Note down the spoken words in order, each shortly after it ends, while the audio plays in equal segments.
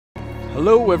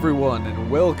Hello everyone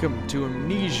and welcome to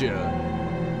Amnesia,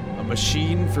 a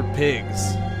machine for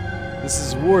pigs. This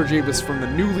is Jebus from the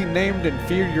newly named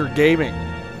Inferior Gaming.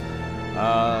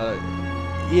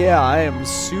 Yeah, I am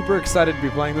super excited to be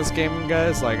playing this game,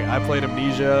 guys. Like, I played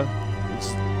Amnesia.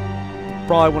 It's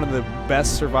probably one of the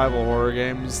best survival horror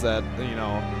games that, you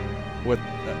know, with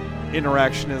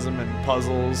interactionism and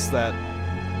puzzles that,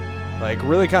 like,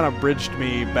 really kind of bridged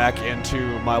me back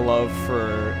into my love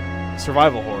for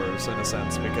survival horrors, in a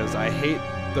sense, because I hate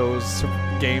those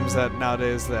games that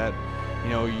nowadays that, you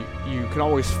know, you can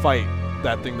always fight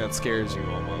that thing that scares you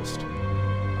almost.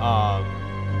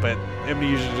 But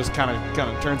Amnesia just kind of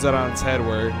turns that on its head,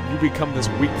 where you become this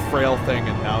weak, frail thing,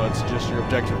 and now it's just your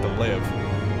objective to live.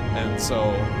 And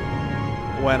so,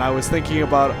 when I was thinking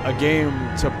about a game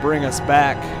to bring us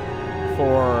back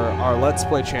for our Let's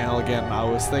Play channel again, I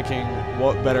was thinking,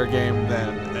 what better game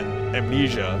than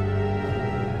Amnesia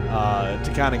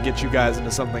to kind of get you guys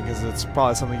into something, because it's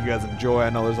probably something you guys enjoy. I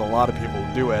know there's a lot of people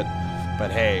who do it,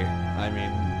 but hey, I mean,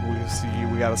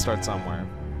 we got to start somewhere.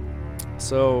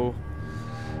 So,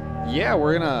 yeah,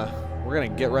 we're gonna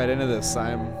get right into this.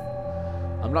 I'm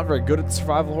not very good at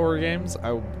survival horror games.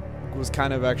 I was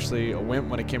kind of actually a wimp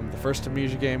when it came to the first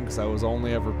Amnesia game, because I was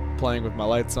only ever playing with my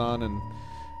lights on and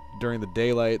during the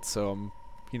daylight. So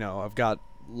you know, I've got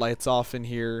lights off in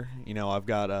here. You know, I've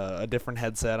got a different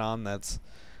headset on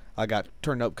I got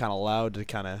turned up kind of loud to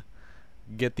kind of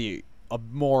get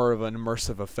more of an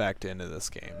immersive effect into this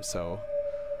game. So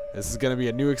this is going to be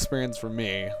a new experience for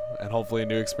me, and hopefully a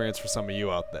new experience for some of you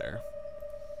out there.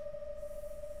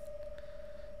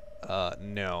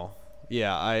 No.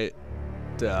 Yeah, I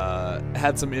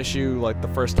had some issue, like, the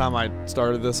first time I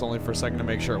started this, only for a second to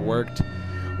make sure it worked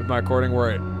with my recording,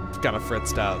 where it kind of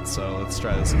fritzed out. So let's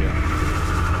try this again.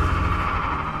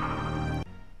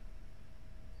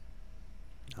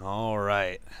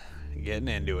 Alright, getting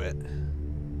into it.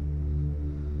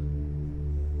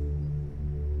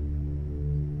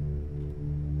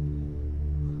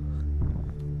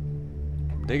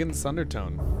 Digging this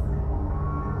undertone.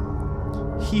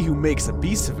 He who makes a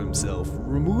beast of himself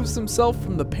removes himself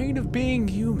from the pain of being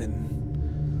human.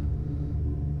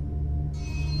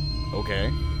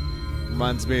 Okay.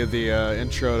 Reminds me of the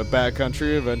intro to Bad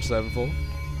Country, Avenged Sevenfold.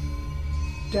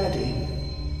 Daddy,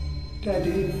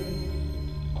 Daddy,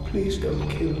 please don't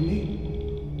kill me.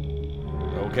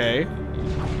 Okay.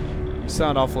 You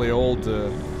sound awfully old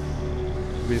to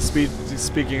be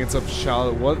speaking in such a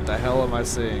child. What the hell am I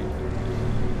seeing?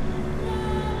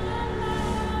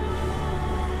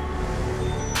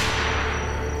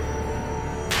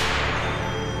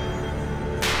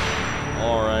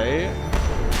 Alright.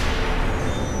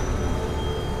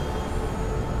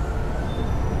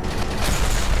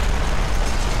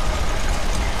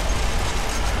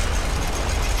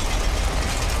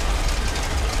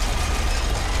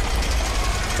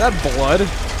 Is that blood?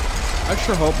 I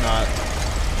sure hope not.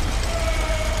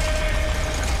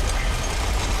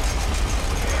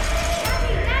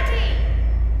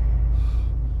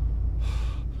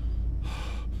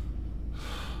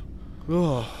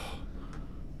 Ugh.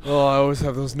 Oh, I always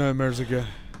have those nightmares again.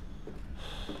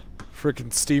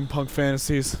 Frickin' steampunk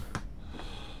fantasies.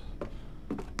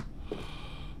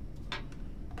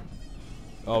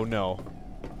 Oh no.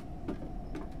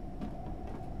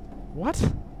 What?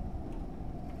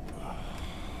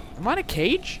 Am I in a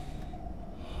cage?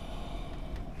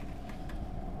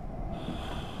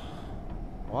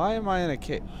 Why am I in a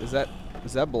cage? Is that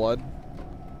blood?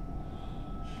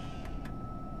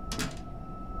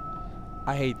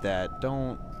 I hate that.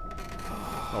 Don't.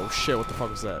 Oh shit, what the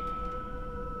fuck was that?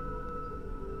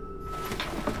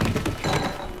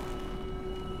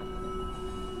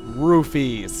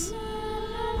 Roofies.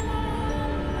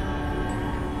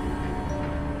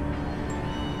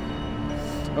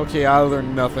 Okay, I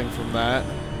learned nothing from that.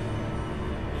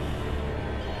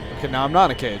 Okay, now I'm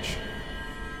not in a cage.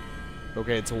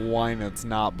 Okay, it's wine, it's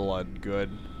not blood.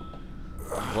 Good.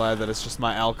 I'm glad that it's just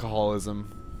my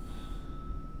alcoholism.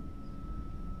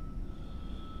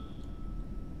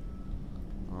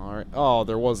 Alright. Oh,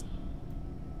 there was...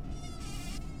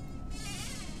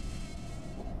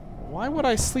 Why would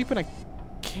I sleep in a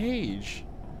cage?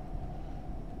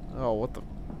 Oh, what the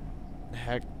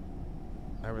heck?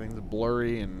 Everything's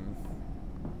blurry and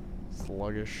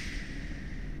sluggish.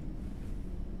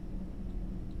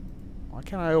 Why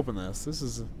can't I open this? This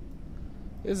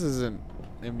isn't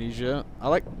Amnesia.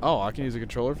 Oh, I can use a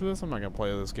controller for this? I'm not gonna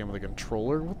play this game with a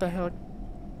controller. What the heck?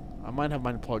 I might have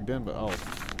mine plugged in, but oh.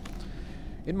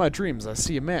 In my dreams, I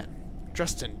see a man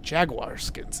dressed in jaguar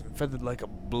skins and feathered like a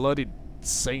bloodied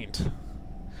saint.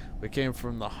 We came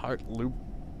from the heart loop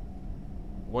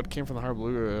What came from the heart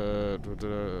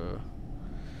blue?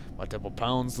 My temple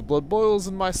pounds, the blood boils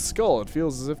in my skull. It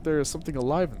feels as if there is something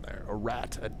alive in there. A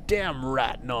rat, a damn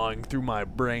rat gnawing through my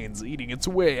brains, eating its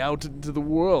way out into the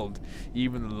world.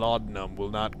 Even the laudanum will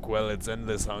not quell its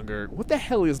endless hunger. What the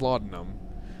hell is laudanum?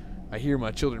 I hear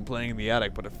my children playing in the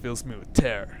attic, but it fills me with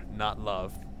terror, not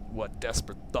love. What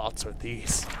desperate thoughts are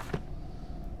these?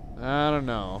 I don't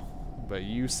know, but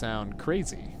you sound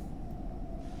crazy.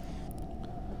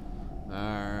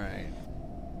 Alright.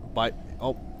 Bye.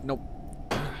 Oh, nope.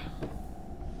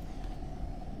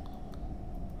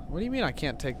 What do you mean I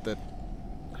can't take the...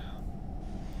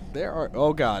 There are...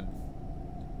 Oh, God.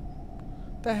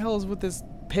 What the hell is with this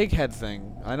pig head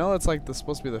thing? I know it's like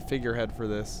supposed to be the figurehead for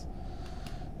this...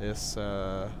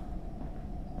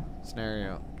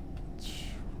 scenario.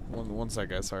 One sec,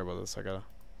 guys. Sorry about this. I gotta...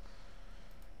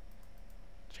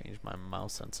 change my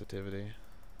mouse sensitivity.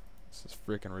 This is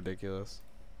freaking ridiculous.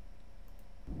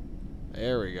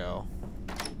 There we go.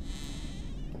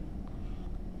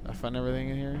 Did I find everything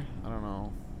in here? I don't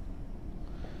know.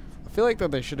 I feel like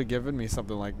that they should have given me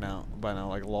something like by now,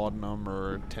 like laudanum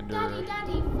or tinder.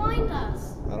 Daddy, find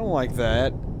us. I don't like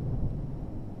that.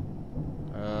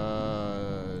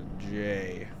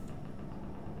 J.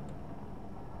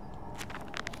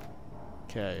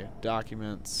 Okay,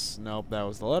 documents. Nope, that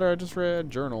was the letter I just read.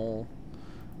 Journal.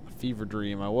 A fever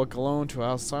dream. I woke alone to a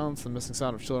house of silence. The missing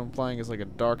sound of children playing is like a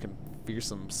dark and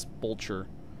fearsome spulture,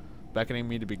 beckoning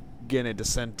me to begin a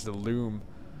descent to the loom.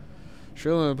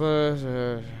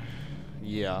 Surely,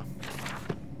 yeah.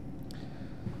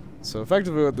 So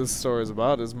effectively what this story is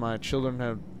about is my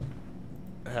children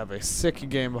have a sick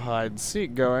game of hide and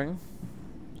seek going.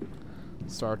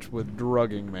 Starts with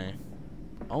drugging me.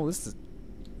 Oh, this is...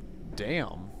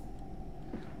 Damn.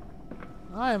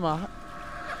 I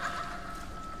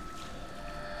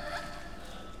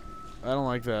don't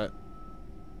like that.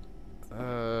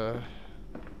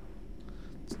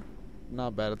 It's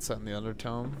not bad at setting the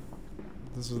undertone.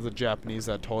 If this was the Japanese,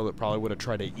 that toilet probably would have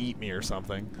tried to eat me or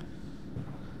something.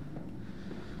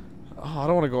 Oh, I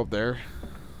don't want to go up there.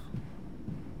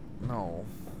 No.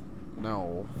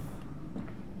 No.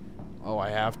 Oh, I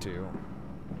have to.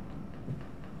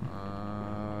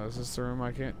 Is this the room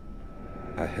I can't?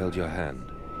 I held your hand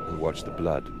and watched the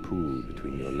blood pool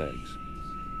between your legs.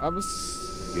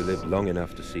 You lived long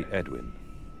enough to see Edwin,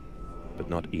 but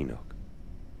not Enoch.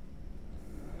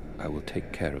 I will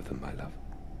take care of them, my love.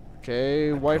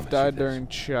 Okay, wife died during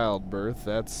childbirth.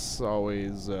 That's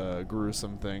always a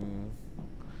gruesome thing.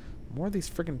 More of these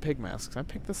freaking pig masks. Can I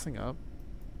pick this thing up?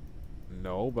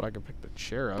 No, but I can pick the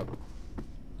chair up.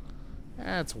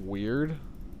 That's weird.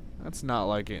 That's not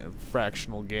like in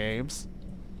fractional games.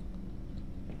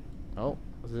 Oh,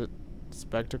 is it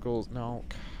spectacles? No.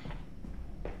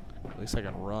 At least I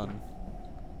can run.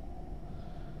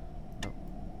 No.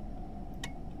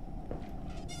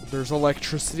 There's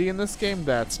electricity in this game?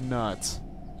 That's nuts.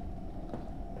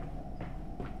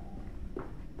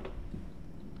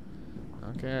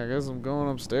 Okay, I guess I'm going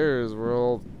upstairs where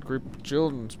all creepy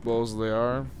children supposedly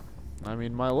are. I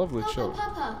mean, my lovely children.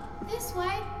 Papa, this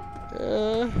way.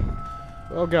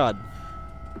 Oh God.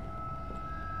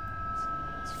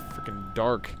 It's freaking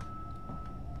dark.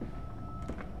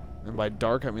 And by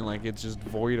dark, I mean like it's just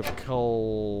void of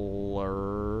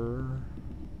color.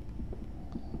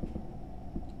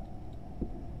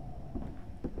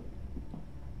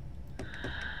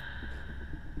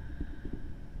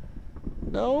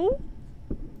 No?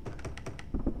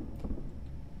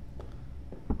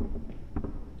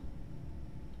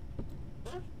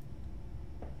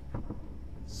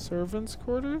 Servants'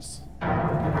 quarters?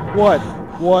 What?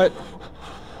 What?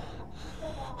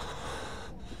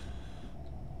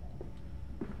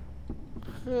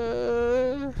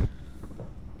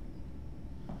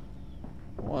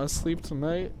 Want to sleep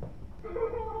tonight?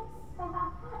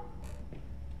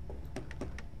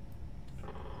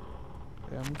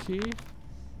 M key?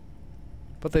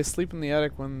 But they sleep in the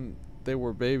attic when they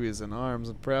were babies in arms,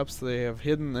 and perhaps they have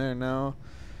hidden there now.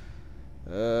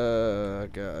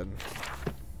 God.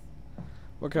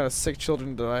 What kind of sick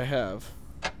children do I have?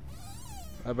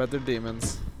 I bet they're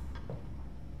demons.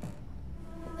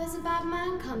 There's a bad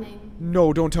man coming.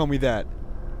 No, don't tell me that.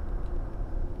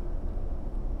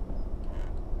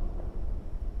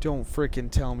 Don't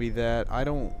frickin' tell me that. I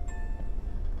don't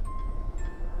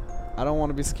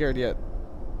want to be scared yet.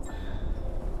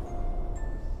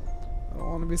 I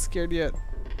don't want to be scared yet.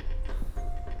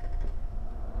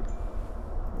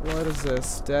 What is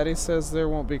this? Daddy says there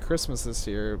won't be Christmas this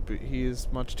year, but he is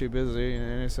much too busy,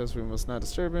 and he says we must not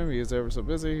disturb him. He is ever so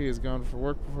busy. He is gone for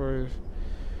work before he...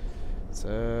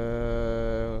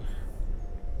 So...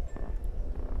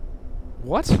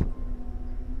 What?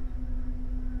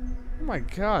 Oh my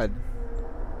god.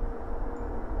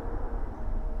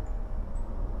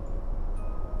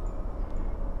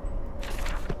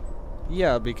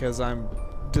 Yeah, because I'm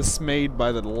dismayed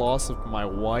by the loss of my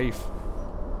wife.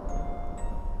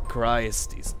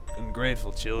 Christ, these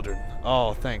ungrateful children.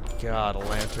 Oh, thank God, a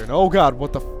lantern. Oh God,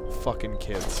 what the fucking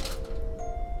kids.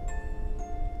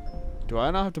 Do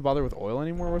I not have to bother with oil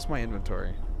anymore? Where's my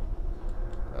inventory?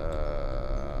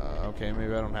 Okay,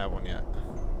 maybe I don't have one yet.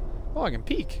 Oh, I can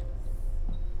peek.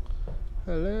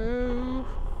 Hello?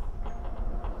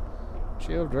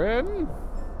 Children?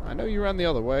 I know you ran the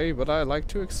other way, but I like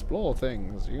to explore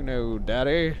things. You know,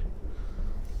 Daddy.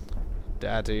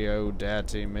 Daddy, oh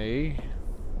daddy me.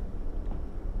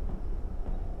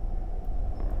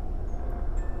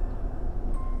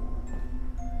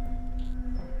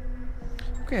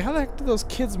 Okay, how the heck do those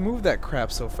kids move that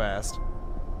crap so fast?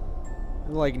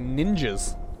 They're like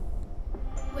ninjas.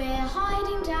 We're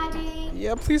hiding, Daddy.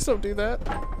 Yeah, please don't do that.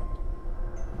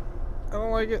 I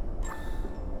don't like it.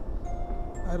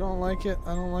 I don't like it.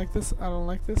 I don't like this. I don't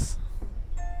like this.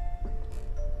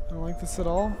 I don't like this at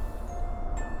all.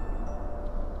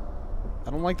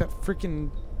 I don't like that freaking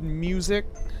music.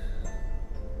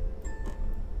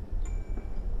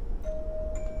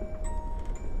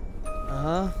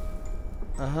 Uh-huh.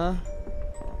 Uh-huh.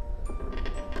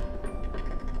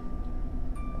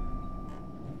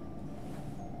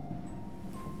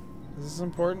 Is this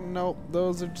important? Nope.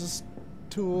 Those are just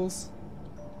tools.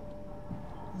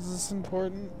 Is this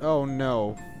important? Oh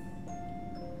no.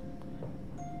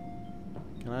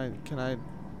 Can I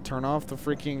turn off the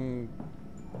freaking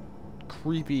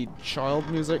creepy child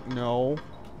music? No.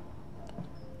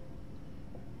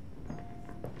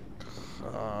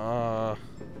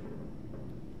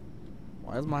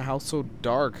 Why is my house so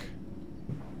dark?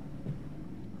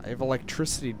 I have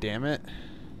electricity, damn it.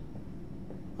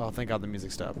 Oh, thank God the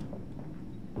music stopped.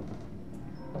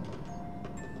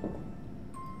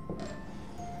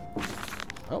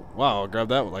 Oh, wow, I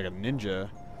grabbed that like a ninja.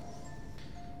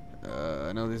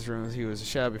 I know these rooms. He was a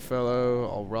shabby fellow,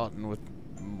 all rotten with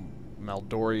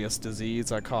malodorous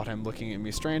disease. I caught him looking at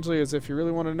me strangely as if he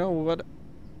really wanted to know what.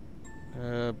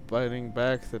 Biting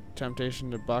back the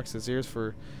temptation to box his ears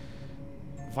for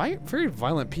very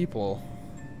violent people.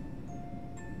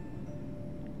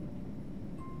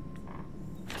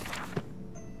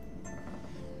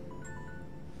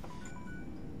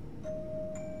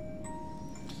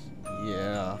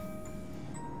 Yeah.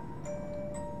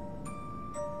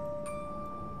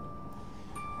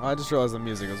 I just realized the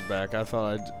music was back. I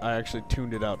thought I actually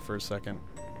tuned it out for a second.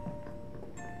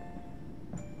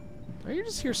 Are you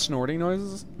just hear snorting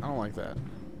noises? I don't like that.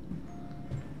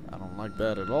 I don't like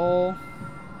that at all.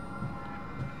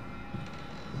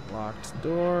 Locked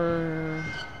door.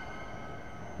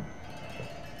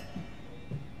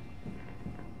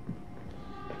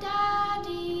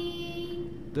 Daddy.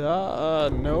 No,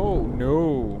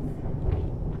 no.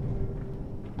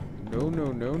 No,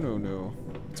 no, no, no, no.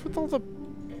 What's with all the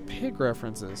pig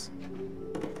references?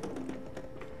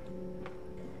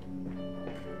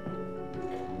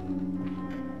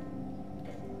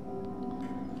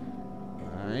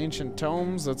 Ancient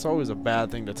tomes, that's always a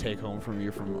bad thing to take home from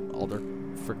you from all their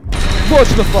What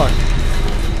the fuck?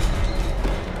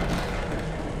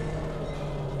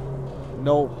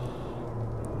 No.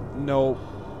 No.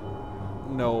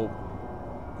 No.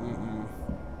 Mm-mm.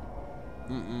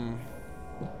 Mm-mm.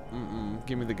 Mm-mm.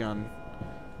 Give me the gun.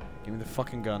 Give me the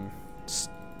fucking gun.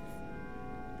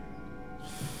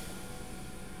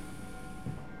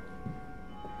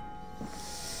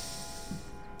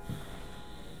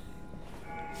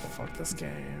 Fuck this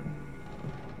game.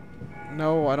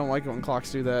 No, I don't like it when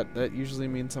clocks do that. That usually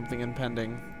means something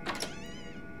impending.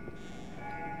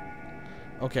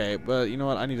 Okay, but you know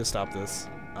what? I need to stop this.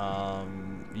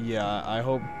 Yeah, I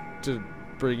hope to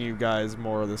bring you guys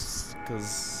more of this,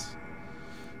 because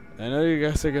I know you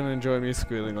guys are gonna enjoy me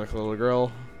squealing like a little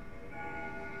girl.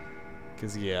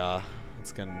 Cause yeah,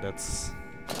 that's gonna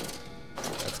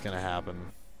happen.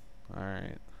 All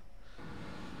right.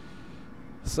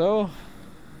 So,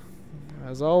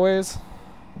 as always,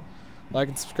 like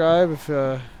and subscribe if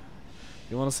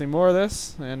you want to see more of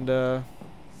this, and I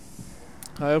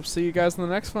hope to see you guys in the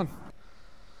next one.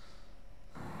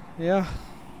 Yeah.